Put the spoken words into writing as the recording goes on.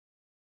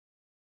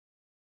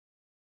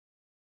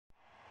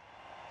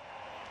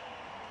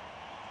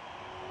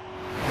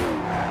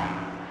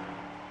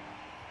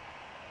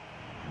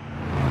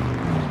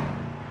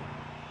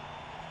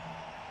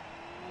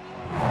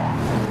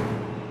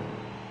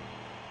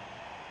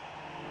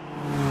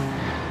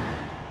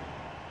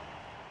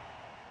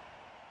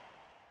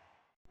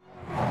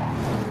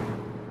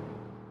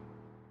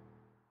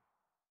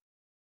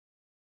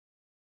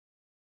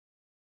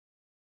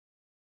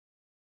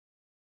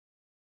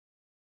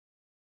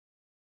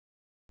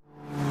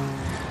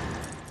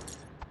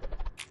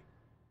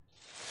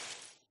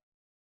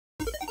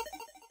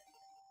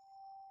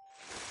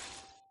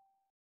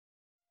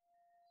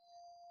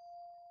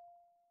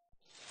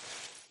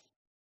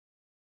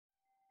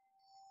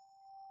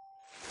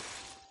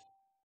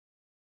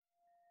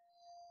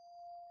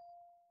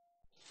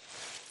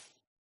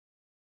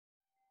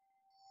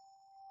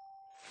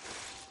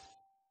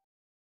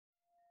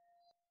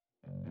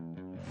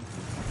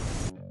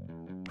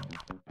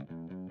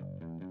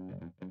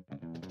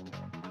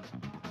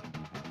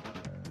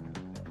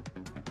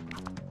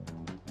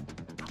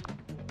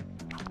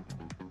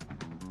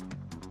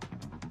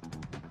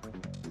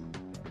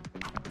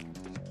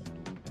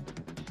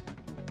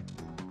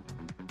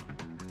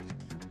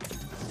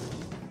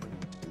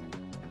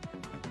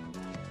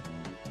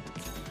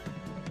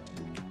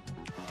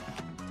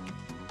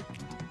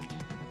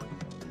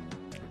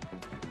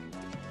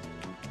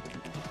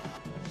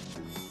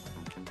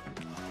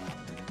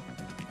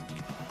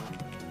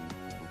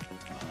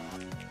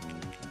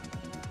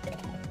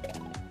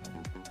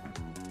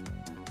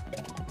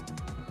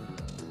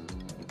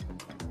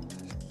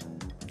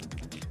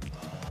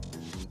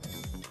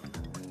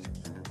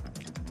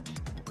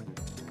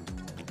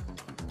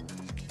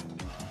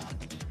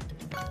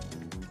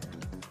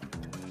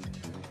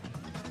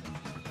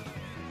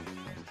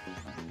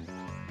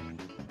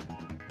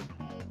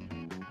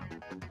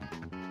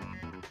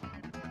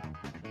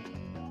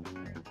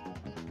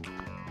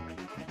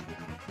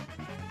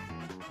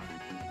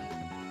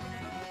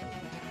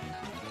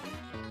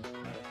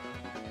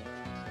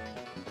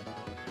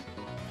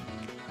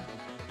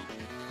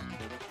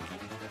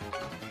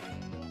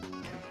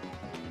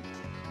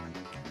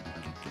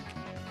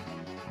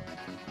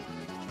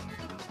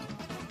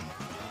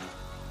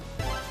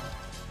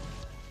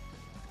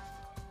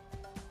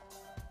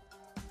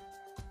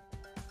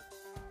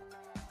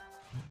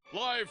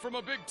Live from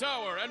a big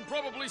tower and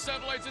probably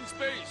satellites in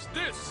space,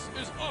 this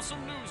is Awesome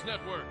News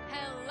Network.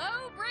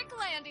 Hello,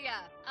 Bricklandia.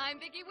 I'm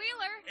Vicki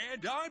Wheeler.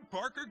 And I'm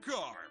Parker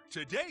Carr.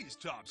 Today's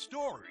top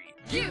story.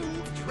 You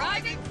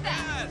driving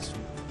fast.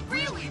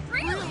 Really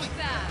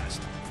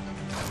fast.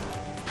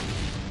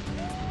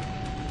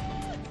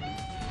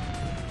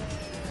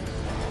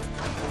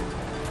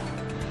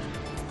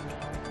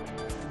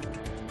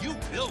 You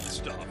build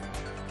stuff.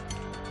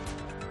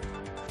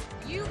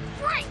 You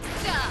break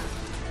stuff.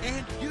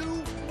 And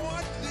you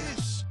want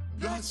this.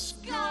 The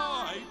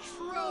Sky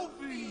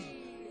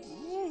Trophy.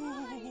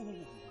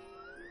 Ooh.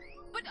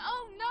 But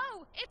oh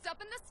no, it's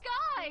up in the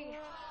sky.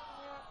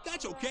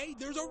 That's okay.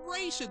 There's a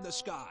race in the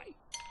sky.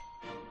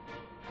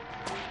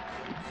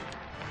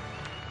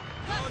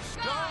 The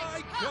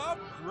Sky Cup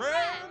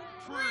Grand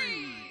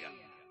Prix.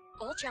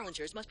 All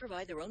challengers must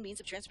provide their own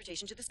means of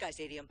transportation to the Sky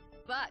Stadium.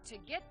 But to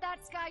get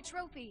that Sky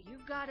Trophy,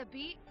 you've got to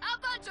beat a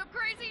bunch of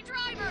crazy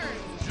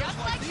drivers. Just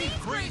like these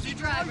crazy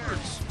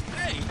drivers.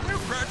 Hey, they're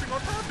crashing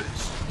on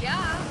purpose.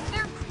 Yeah,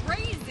 they're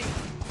crazy.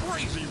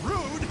 Crazy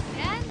rude.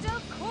 And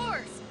of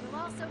course, you'll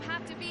also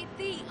have to beat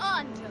the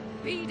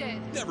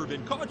undefeated, Never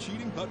been caught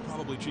cheating, but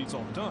probably cheats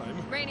all the time.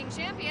 reigning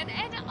champion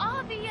and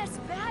obvious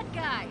bad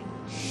guy,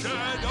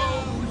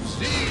 Shadow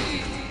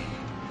Z.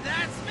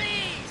 That's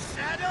me,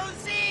 Shadow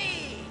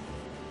Z!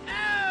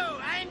 Oh,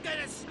 I'm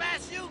gonna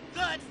smash you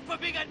good for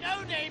being a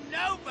no-name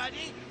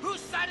nobody who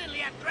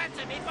suddenly a threat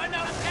to me for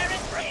no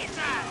apparent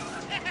reason!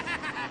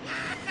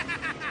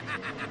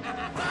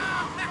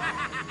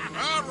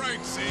 All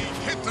right, Z,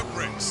 hit the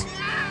bricks.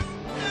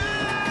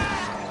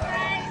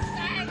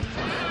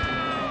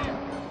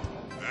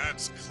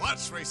 That's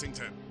Clutch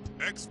Racington.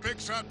 Ex-big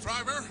shot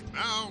driver,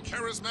 now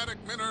charismatic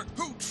winner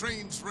who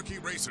trains rookie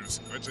racers,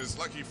 which is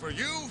lucky for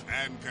you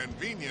and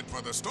convenient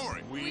for the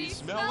story. We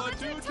smell a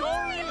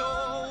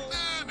tutorial.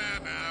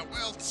 Nah,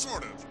 well,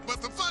 sort of,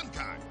 but the fun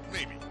kind,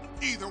 maybe.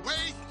 Either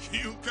way,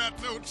 you got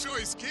no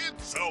choice, kid,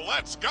 so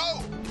let's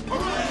go!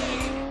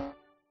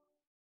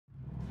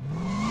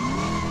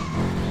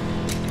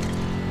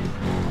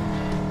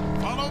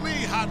 Follow me,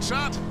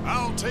 Hotshot.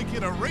 I'll take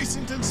you to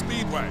Racington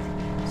Speedway.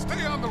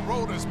 Stay on the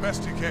road as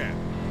best you can.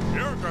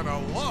 You're gonna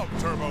love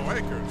Turbo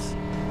Acres.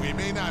 We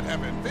may not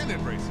have invented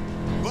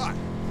racing, but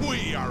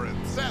we are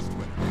obsessed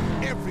with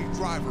it. Every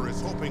driver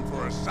is hoping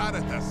for a shot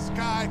at the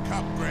Sky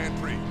Cup Grand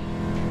Prix.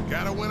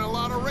 Gotta win a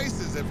lot of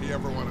races if you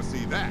ever want to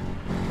see that.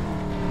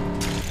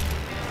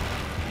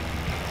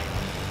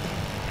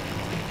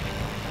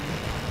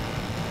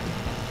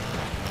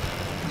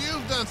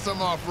 You've done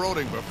some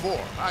off-roading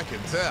before, I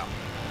can tell.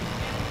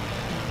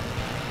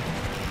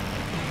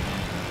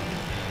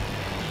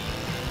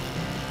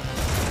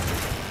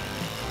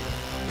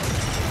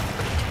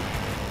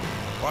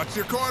 Watch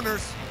your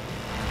corners.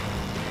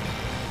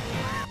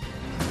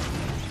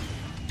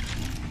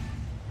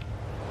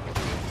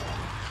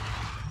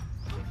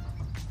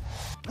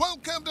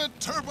 Welcome to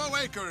Turbo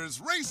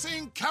Acres,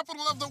 racing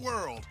capital of the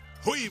world.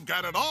 We've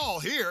got it all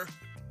here.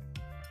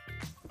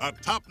 A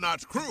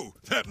top-notch crew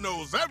that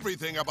knows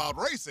everything about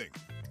racing.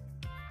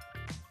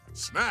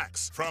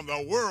 Snacks from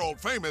the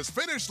world-famous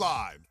finish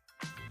line.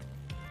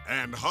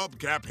 And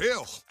Hubcap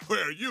Hill,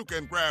 where you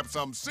can grab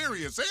some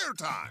serious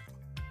airtime.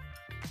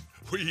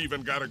 We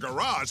even got a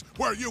garage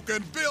where you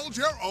can build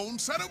your own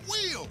set of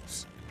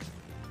wheels.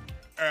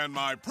 And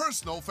my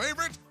personal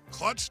favorite,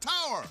 Clutch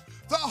Tower,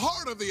 the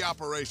heart of the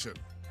operation.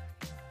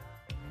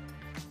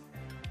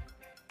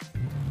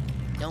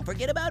 Don't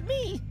forget about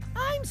me.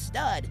 I'm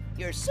Stud,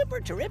 your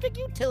super terrific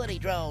utility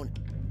drone.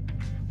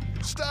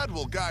 Stud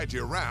will guide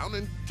you around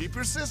and keep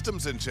your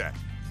systems in check.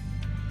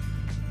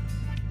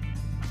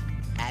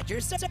 At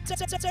your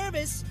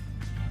service.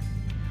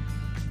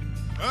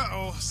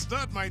 Uh-oh,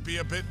 Stud might be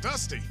a bit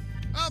dusty.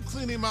 I'll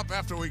clean him up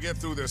after we get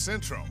through this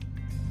intro.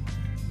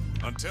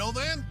 Until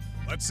then,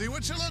 let's see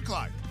what you look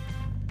like.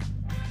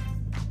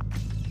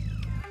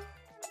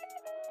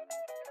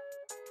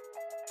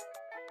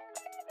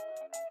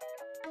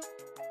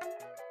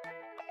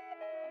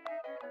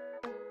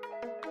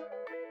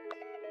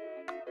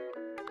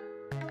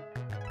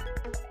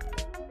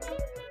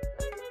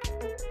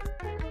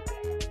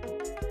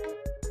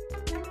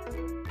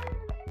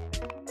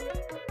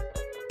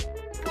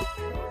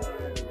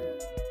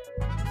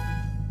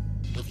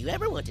 If you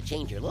ever want to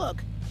change your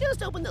look,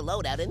 just open the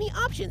loadout in the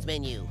options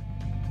menu.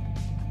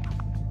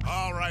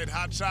 All right,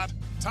 Hotshot,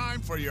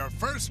 time for your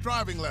first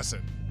driving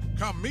lesson.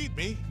 Come meet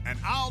me, and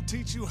I'll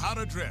teach you how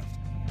to drift.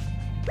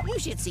 You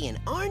should see an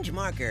orange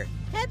marker.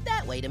 Head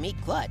that way to meet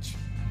Clutch.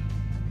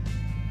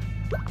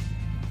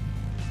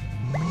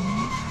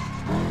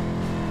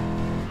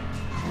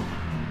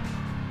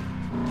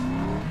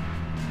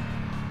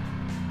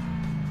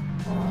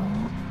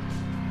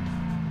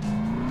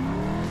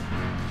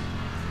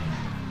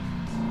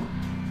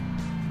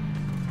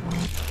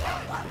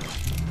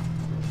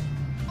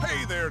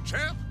 Hey there,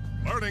 champ.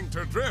 Learning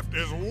to drift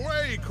is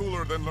way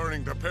cooler than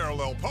learning to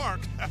parallel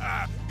park.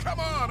 Come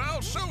on,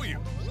 I'll show you.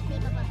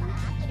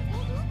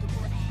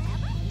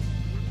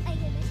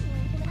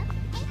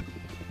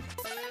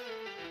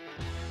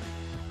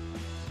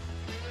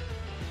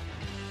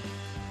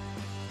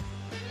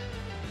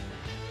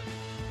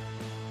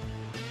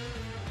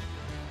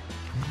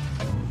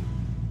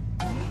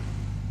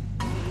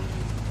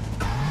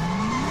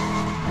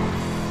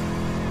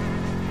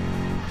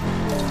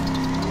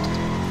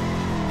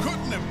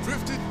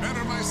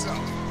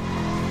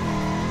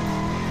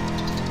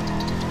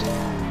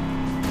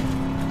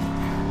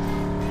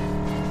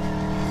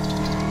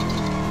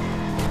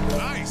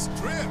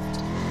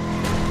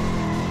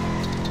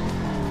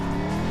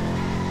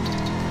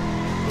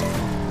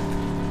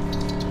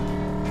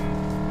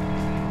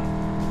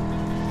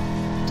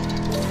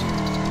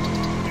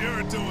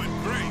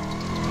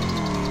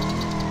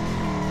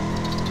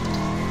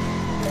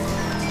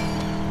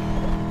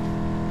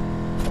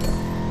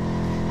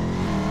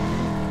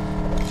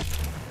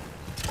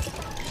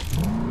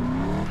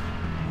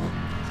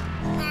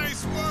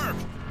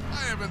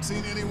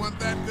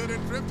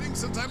 drifting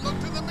since I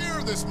looked in the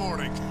mirror this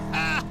morning.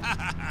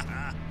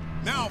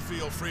 Now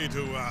feel free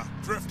to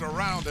drift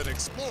around and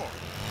explore.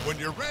 When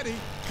you're ready,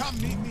 come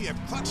meet me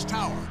at Clutch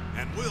Tower,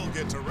 and we'll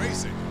get to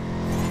racing.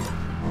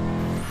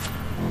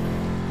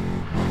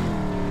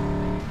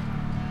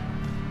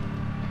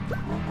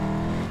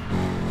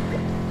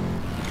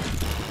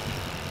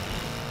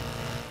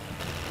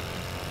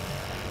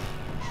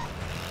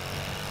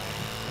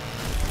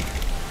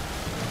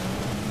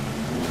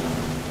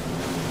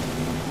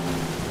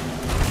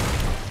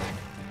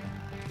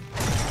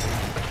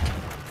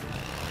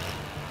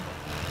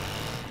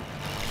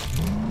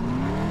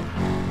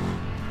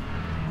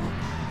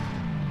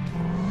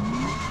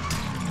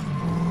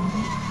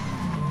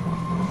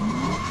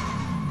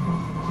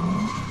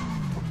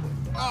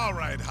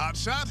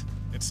 Hotshot,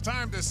 it's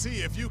time to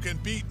see if you can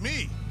beat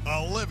me,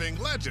 a living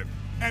legend,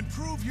 and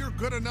prove you're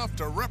good enough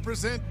to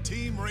represent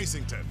Team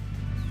Racington.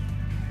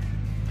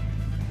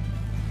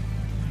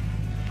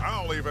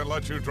 I'll even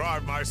let you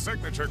drive my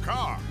signature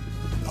car,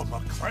 the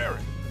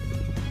McLaren.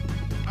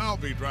 I'll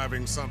be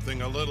driving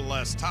something a little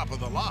less top of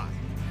the line.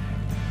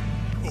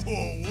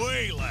 Oh,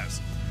 way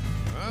less.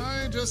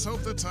 I just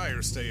hope the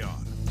tires stay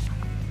on.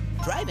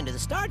 Drive into the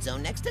start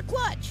zone next to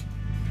Clutch.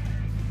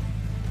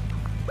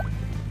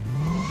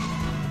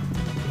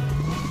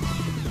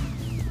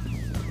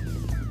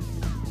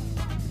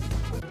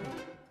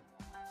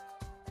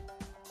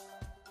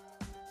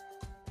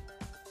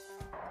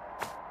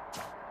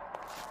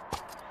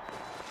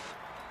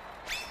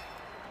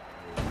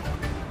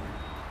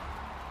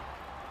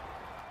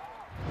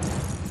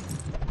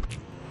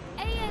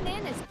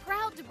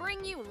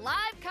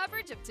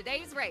 Of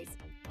today's race.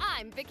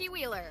 I'm Vicki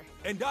Wheeler.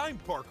 And I'm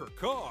Parker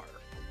Carr.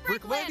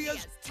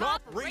 Bricklandia's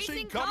top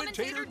racing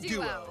commentator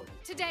duo.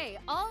 Today,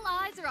 all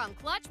eyes are on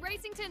Clutch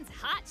Racington's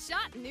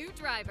hotshot new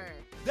driver.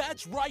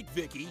 That's right,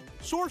 Vicki.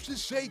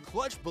 Sources say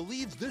Clutch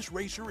believes this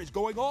racer is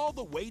going all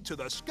the way to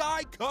the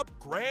Sky Cup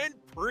Grand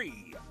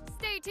Prix.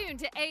 Stay tuned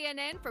to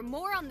ANN for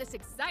more on this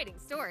exciting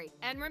story.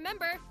 And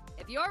remember,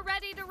 if you're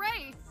ready to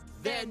race,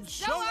 then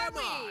so am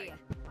I.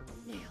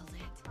 Nailed it.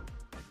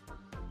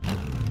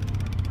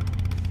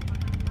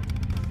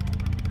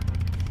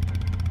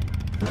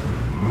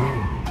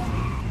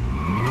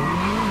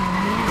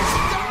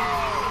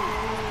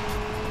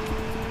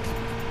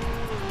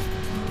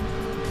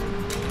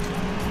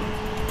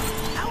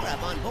 Power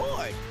up on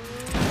board.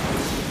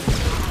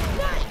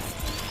 Nice.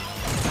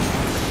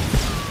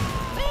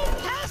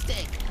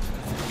 Fantastic.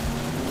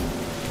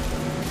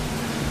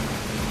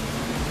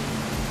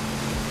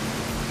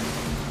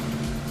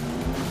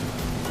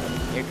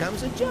 Here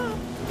comes a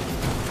jump.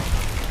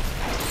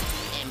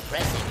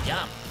 Impressive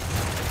jump.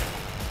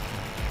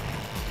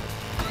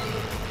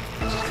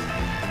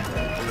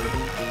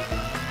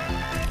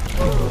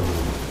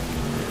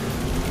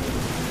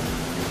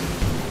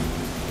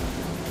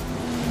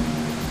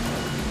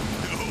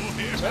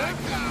 Here I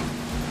come.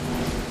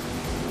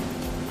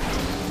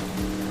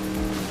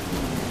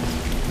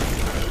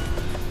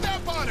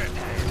 Step on it.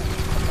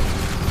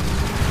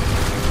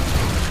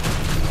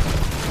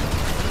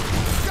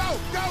 Go,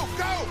 go,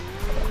 go.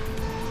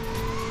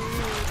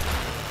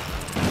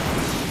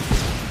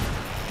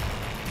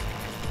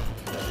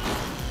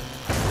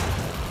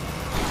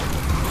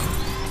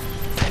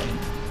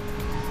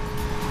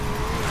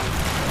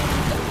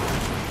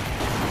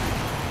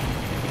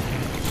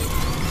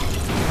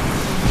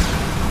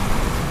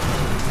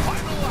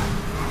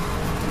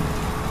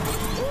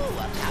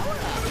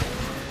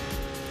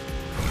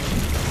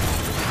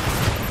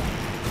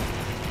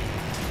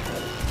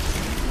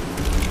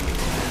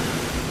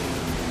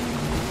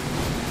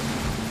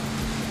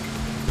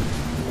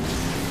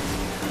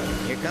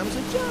 Comes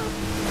a jump.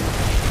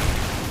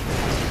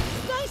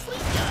 Nicely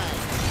done.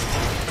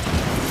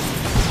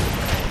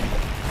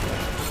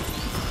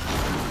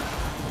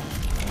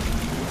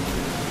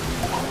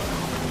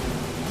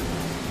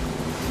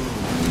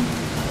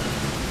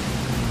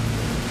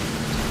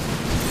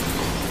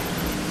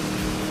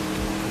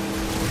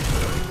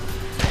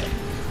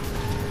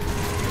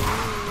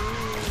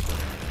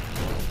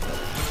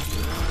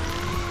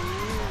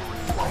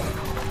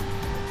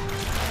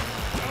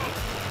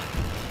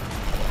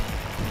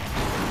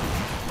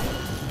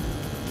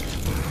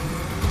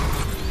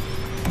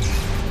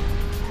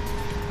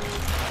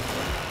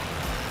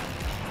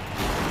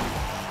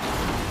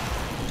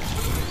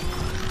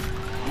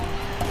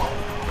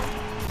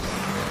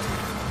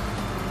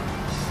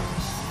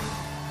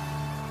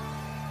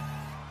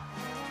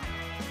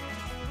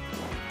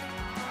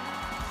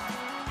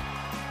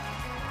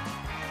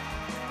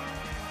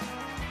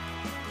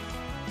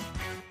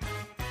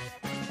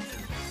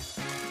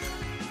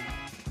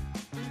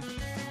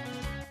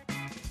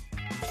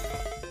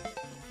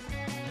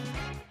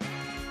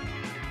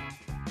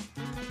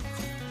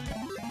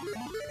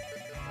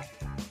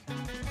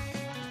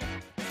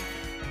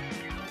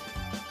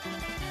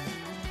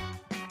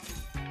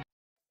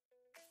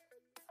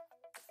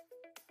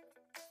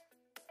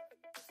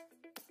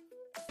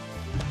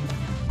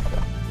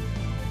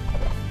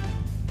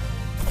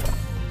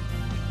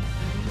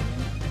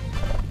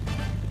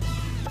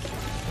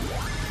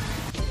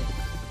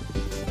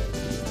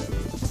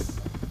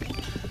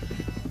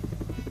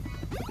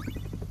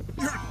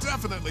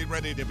 definitely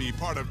ready to be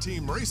part of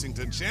Team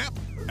Racington, champ.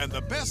 And the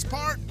best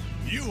part,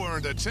 you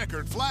earned a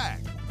checkered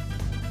flag.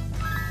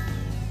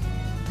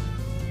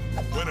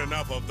 Win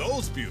enough of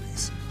those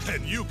beauties,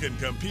 and you can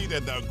compete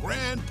in the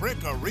Grand Brick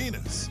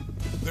Arenas.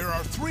 There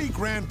are 3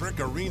 Grand Brick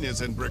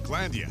Arenas in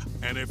Bricklandia,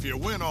 and if you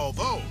win all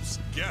those,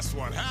 guess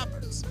what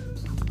happens?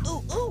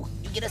 Ooh,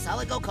 you get a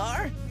solid gold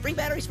car? Free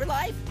batteries for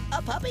life?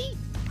 A puppy?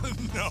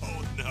 No.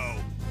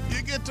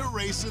 You get to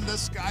race in the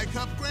Sky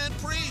Cup Grand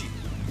Prix.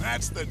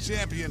 That's the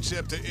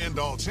championship to end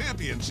all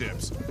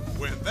championships.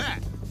 Win that,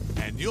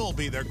 and you'll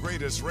be the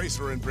greatest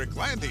racer in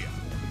Bricklandia.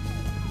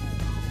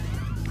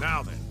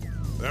 Now then,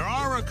 there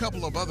are a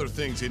couple of other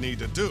things you need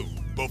to do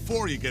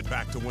before you get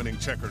back to winning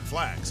checkered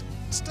flags.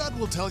 Stud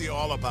will tell you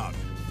all about it.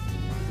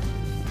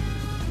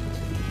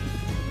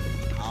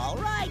 All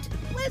right,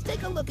 let's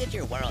take a look at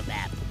your world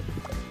map.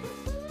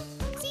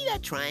 See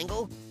that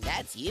triangle?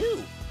 That's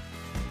you.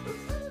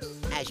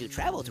 As you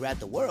travel throughout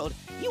the world,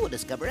 you will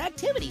discover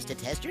activities to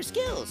test your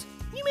skills.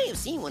 You may have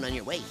seen one on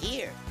your way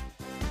here.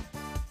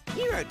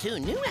 Here are 2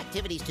 new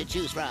activities to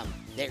choose from.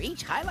 They're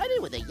each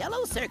highlighted with a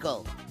yellow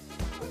circle.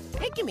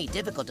 It can be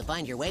difficult to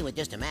find your way with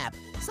just a map,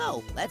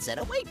 so let's set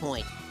a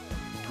waypoint.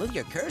 Move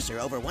your cursor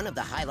over one of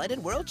the highlighted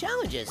world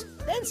challenges,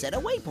 then set a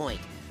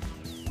waypoint.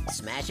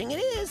 Smashing it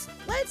is.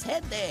 Let's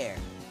head there.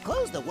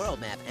 Close the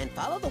world map and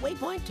follow the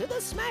waypoint to the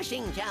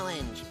smashing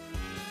challenge.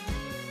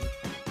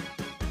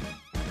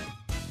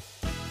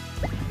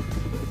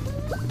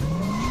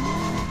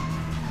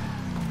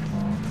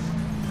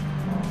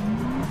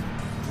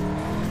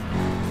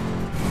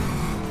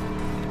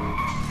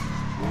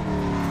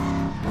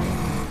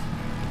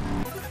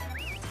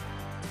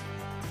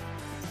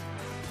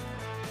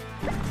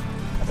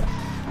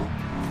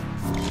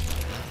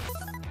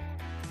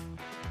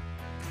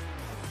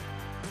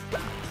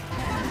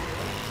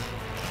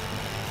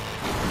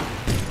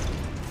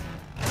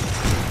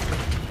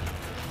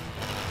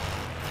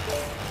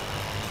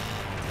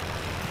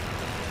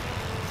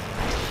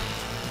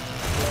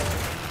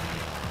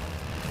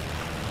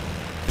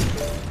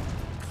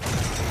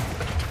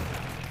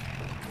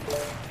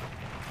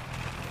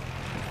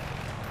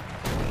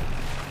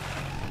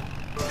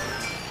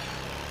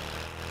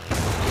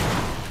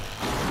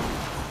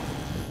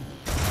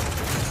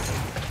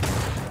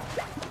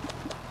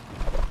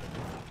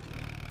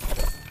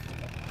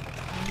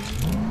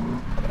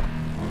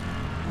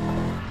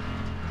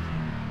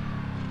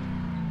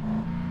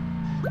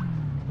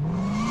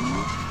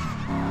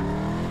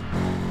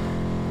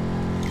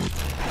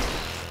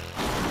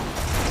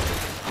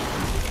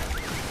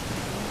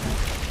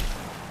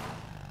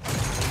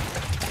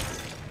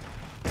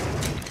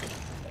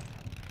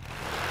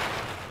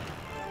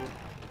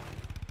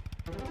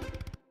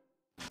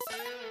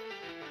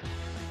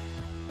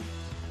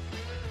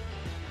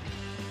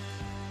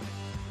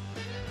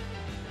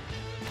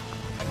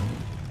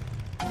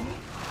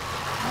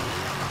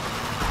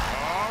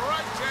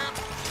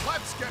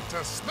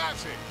 To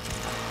smashing.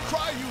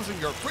 Try using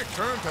your quick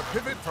turn to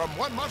pivot from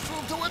one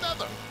mushroom to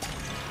another.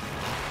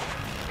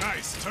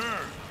 Nice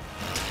turn.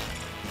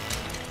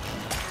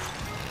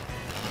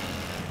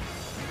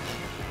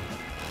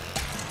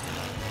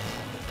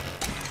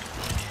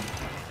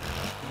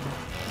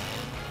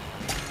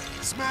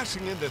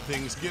 Smashing into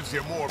things gives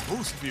you more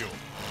boost fuel.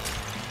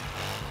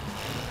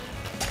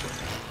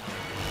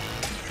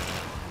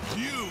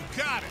 You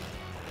got it.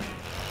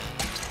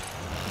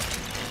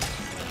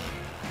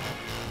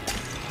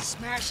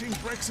 Smashing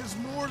bricks is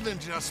more than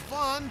just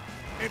fun.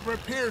 It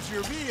repairs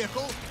your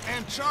vehicle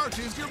and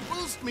charges your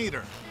boost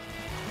meter.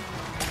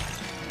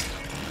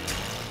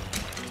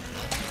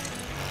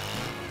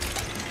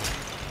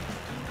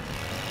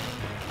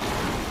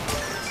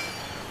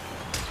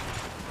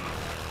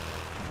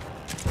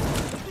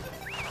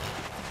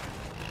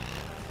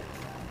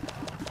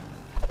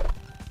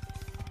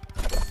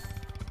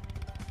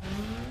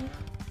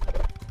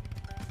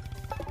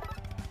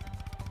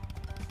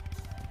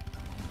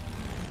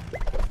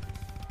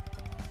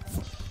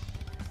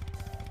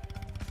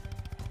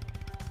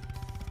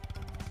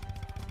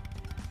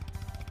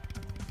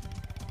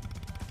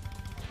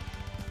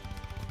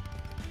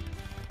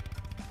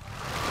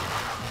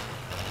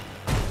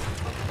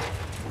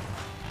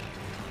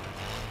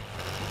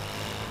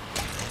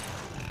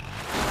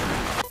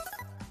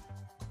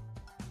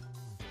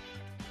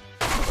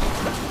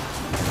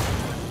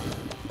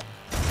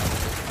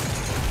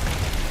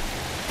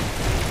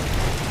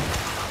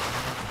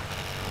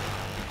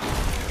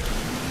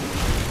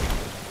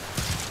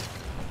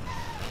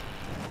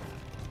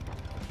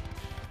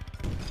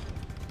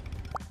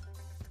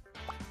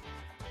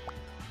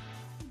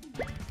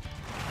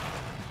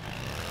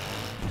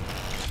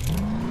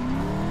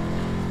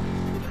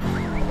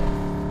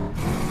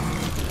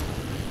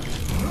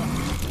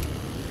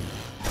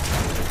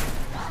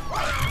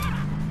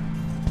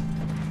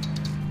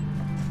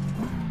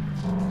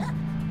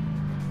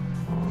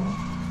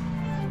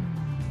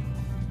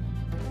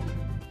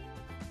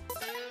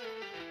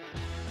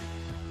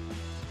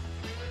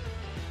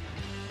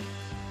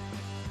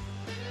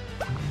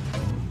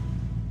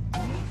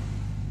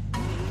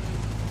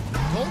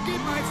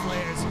 my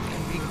flares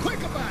and be quick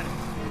about it.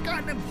 I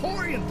got an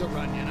emporium to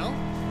run, you know?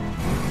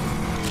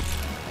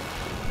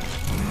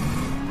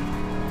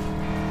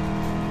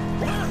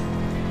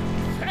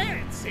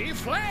 Fancy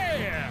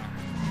flare!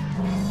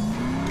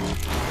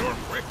 Your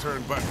quick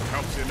turn button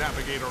helps you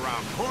navigate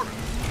around corners.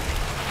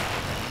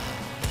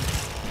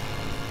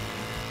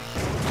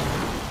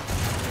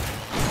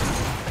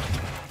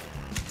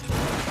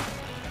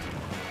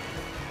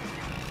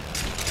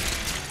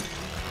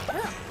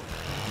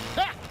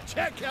 Ha!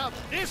 Check out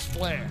this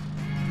flare!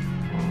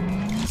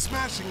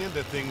 Smashing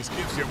into things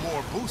gives you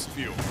more boost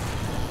fuel.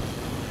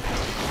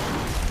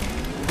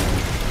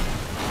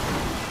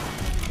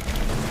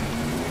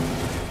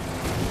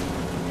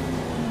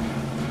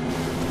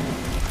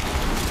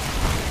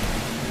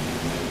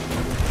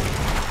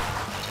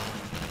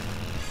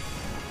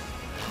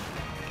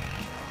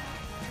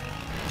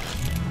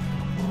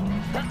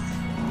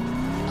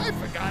 I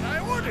forgot I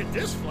ordered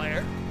this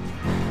flare.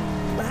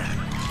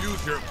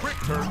 Use your quick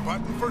turn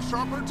button for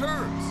sharper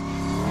turns.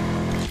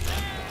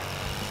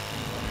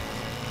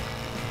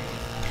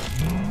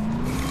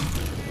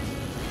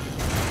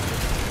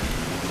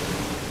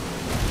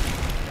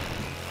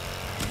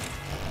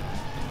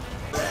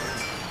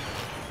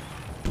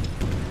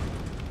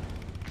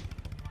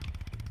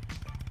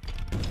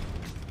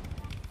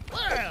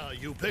 Well,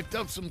 you picked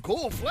up some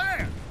cool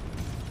flair.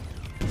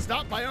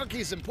 Stop by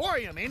Unky's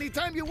Emporium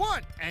anytime you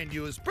want and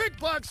use Brick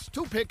Bucks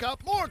to pick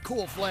up more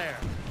cool flair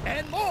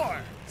and more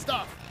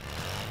stuff.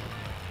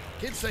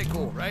 Kids say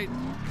cool, right?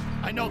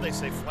 I know they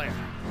say flair.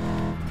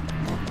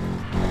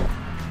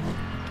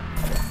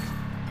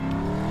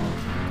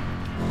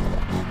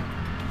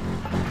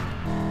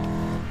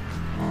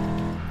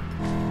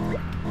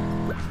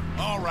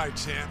 All right,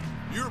 champ.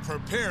 You're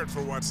prepared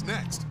for what's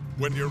next.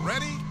 When you're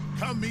ready,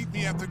 come meet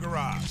me at the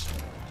garage.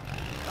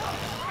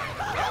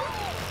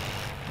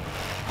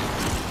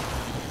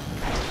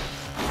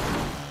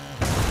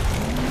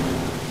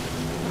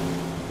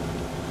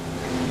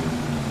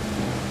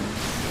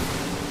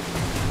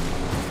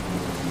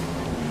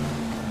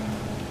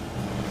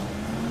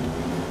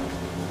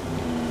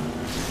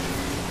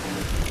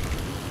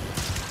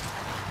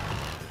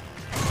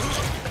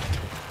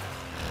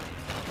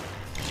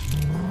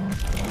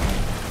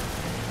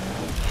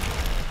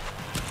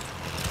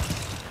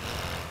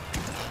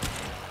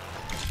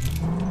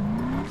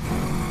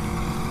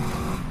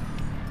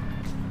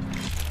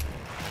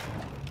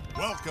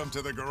 Welcome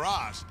to the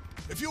garage.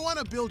 If you want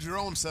to build your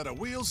own set of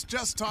wheels,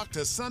 just talk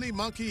to Sunny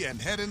Monkey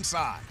and head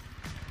inside.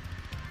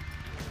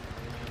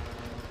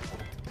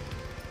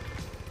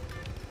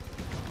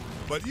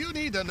 But you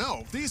need to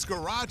know, these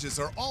garages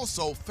are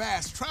also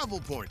fast travel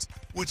points,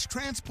 which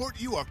transport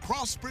you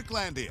across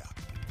Bricklandia.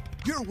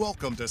 You're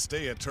welcome to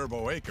stay at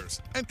Turbo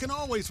Acres and can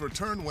always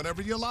return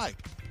whenever you like.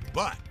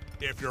 But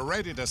if you're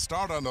ready to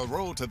start on the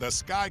road to the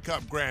Sky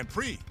Cup Grand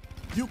Prix,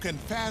 you can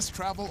fast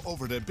travel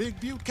over to Big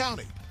Butte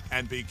County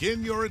and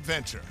begin your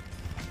adventure.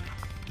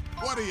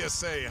 What do you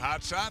say,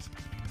 Hotshot?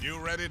 You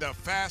ready to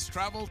fast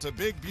travel to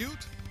Big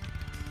Butte?